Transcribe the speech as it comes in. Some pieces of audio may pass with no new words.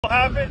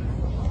Happen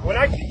when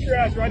I kick your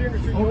ass right in the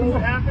street. You know what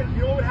would happen?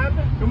 You know what would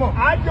happen? Come on.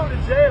 I'd go to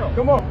jail.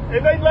 Come on.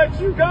 And they'd let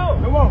you go.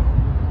 Come on.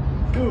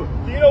 Do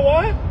it. Do you know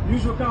what?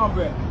 Mutual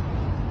combat.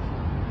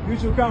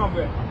 Mutual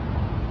combat.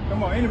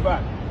 Come on,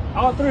 anybody.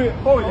 All three,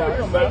 four of y'all.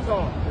 You're so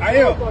tough. I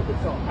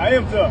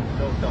am tough.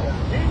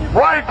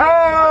 Right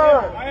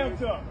there! I am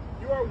tough.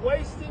 You are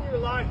wasting your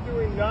life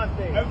doing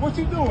nothing. Hey, what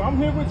you doing? I'm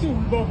here with you.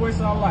 We both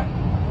wasting our life.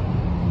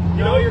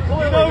 You know who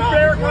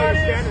Farrakhan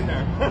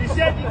is? You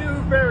said you knew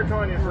who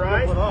Farrakhan is,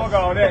 right? Fuck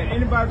all that.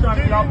 Anybody trying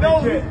to get off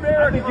that jet,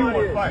 I think you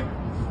want to fight.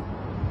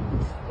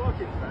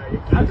 Fucking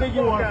faggot. I think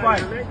you want to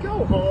fight. Man.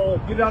 Go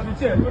home. Get it off your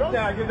chest. Put it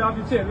down. Get it off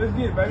your chest. Let's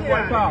get it, baby.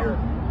 White power.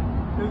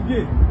 Let's get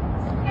it.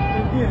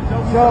 Let's get it. So,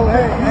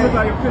 you look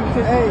like a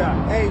penitentiary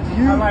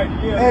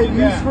guy. Do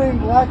you scream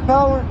black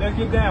power? Let's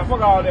get down.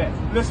 Fuck all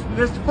that. Let's prove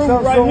it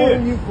right so here. What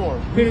are you for?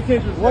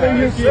 Penitentiary. What are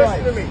you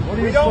Listen to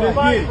me. We don't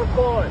fight for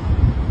fun.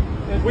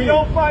 We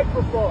don't fight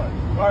for fun.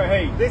 All right,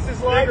 hey. This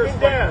is life and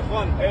death.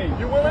 Hey,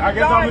 you willing to I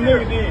guess die I'm a here?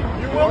 nigga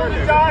then. You willing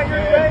to die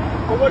here today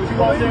for what you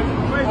believe?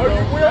 Are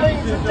you willing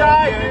to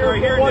die here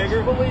for what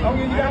you believe? I'm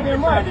getting you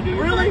goddamn right.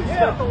 Really?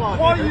 Yeah.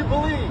 What do you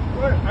believe?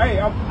 Hey,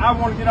 I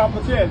want to get off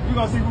my chest. You're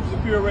gonna see who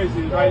superior race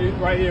is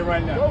right here,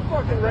 right now. Go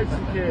fucking rape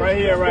some kids. Right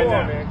here, right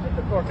now. Man. Get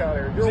the fuck out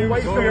of here. You're See a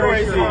waste of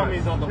superior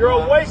time. You're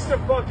a waste of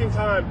fucking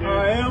time, dude.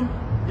 I am?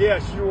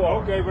 Yes, you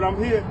are. Okay, but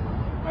I'm here.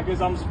 I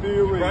guess I'm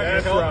superior race.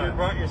 That's right. You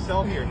brought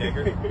yourself here,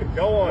 nigger.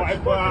 Go on.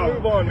 Just fucking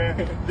move on, man.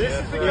 This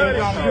is the kind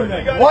of shit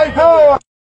you got. White power!